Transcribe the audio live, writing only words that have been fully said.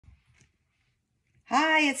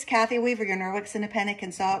Hi, it's Kathy Weaver, your Norwex independent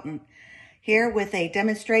consultant, here with a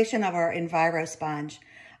demonstration of our Envirosponge.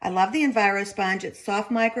 I love the Envirosponge. It's soft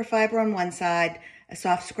microfiber on one side, a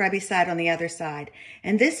soft scrubby side on the other side.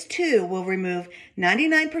 And this too will remove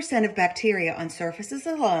 99% of bacteria on surfaces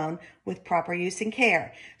alone with proper use and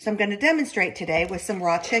care. So I'm going to demonstrate today with some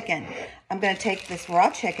raw chicken. I'm going to take this raw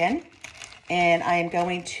chicken and I am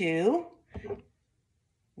going to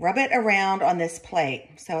rub it around on this plate.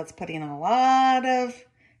 So it's putting a lot of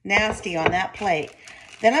nasty on that plate.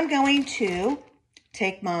 Then I'm going to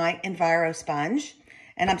take my Envirosponge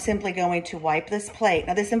and I'm simply going to wipe this plate.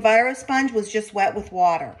 Now this Envirosponge was just wet with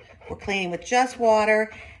water. We're cleaning with just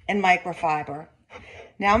water and microfiber.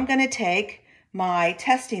 Now I'm going to take my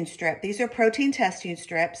testing strip. These are protein testing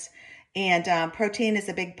strips, and protein is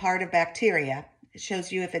a big part of bacteria. It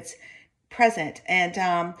shows you if it's present,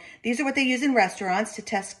 and these are what they use in restaurants to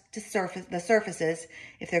test the surfaces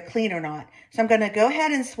if they're clean or not. So I'm going to go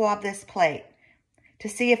ahead and swab this plate to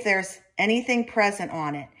see if there's anything present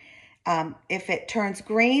on it. If it turns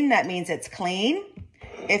green, that means it's clean.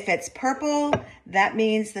 If it's purple, that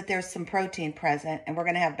means that there's some protein present and we're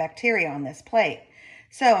going to have bacteria on this plate.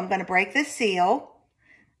 So I'm going to break this seal,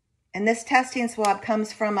 and this testing swab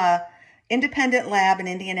comes from a independent lab in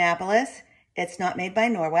Indianapolis. It's not made by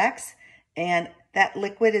Norwex. And that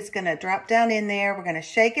liquid is going to drop down in there. We're going to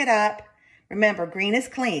shake it up. Remember, green is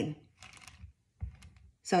clean.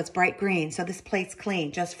 So it's bright green. So this plate's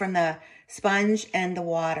clean just from the sponge and the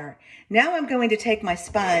water. Now I'm going to take my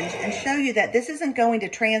sponge and show you that this isn't going to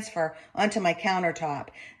transfer onto my countertop.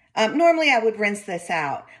 Normally I would rinse this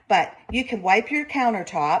out, but you can wipe your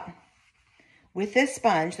countertop with this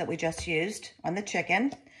sponge that we just used on the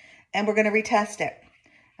chicken, and we're going to retest it.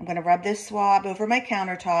 I'm going to rub this swab over my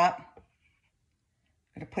countertop.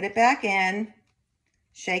 I'm going to put it back in,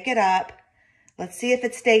 shake it up. Let's see if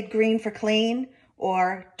it stayed green for clean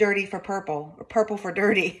or dirty for purple, or purple for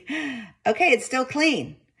dirty. Okay, it's still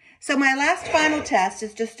clean. So my last final test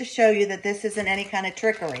is just to show you that this isn't any kind of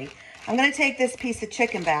trickery. I'm going to take this piece of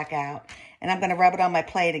chicken back out and I'm going to rub it on my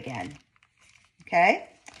plate again. Okay?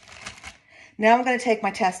 Now I'm going to take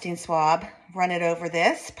my testing swab, run it over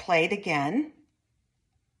this plate again,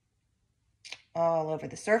 all over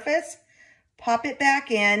the surface. Pop it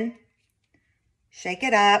back in, shake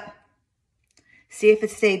it up, see if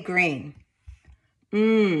it stayed green.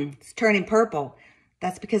 It's turning purple.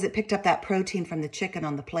 That's because it picked up that protein from the chicken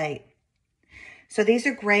on the plate. So these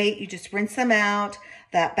are great. You just rinse them out.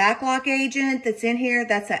 That BacLock agent that's in here,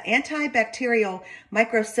 that's an antibacterial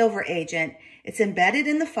microsilver agent. It's embedded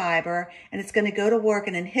in the fiber, and it's going to go to work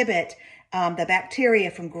and inhibit the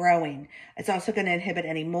bacteria from growing. It's also going to inhibit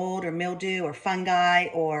any mold or mildew or fungi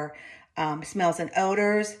or smells and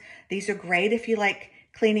odors. These are great if you like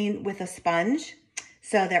cleaning with a sponge.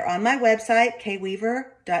 So they're on my website,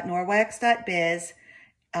 kweaver.norwex.biz.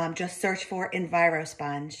 Just search for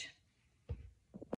Envirosponge.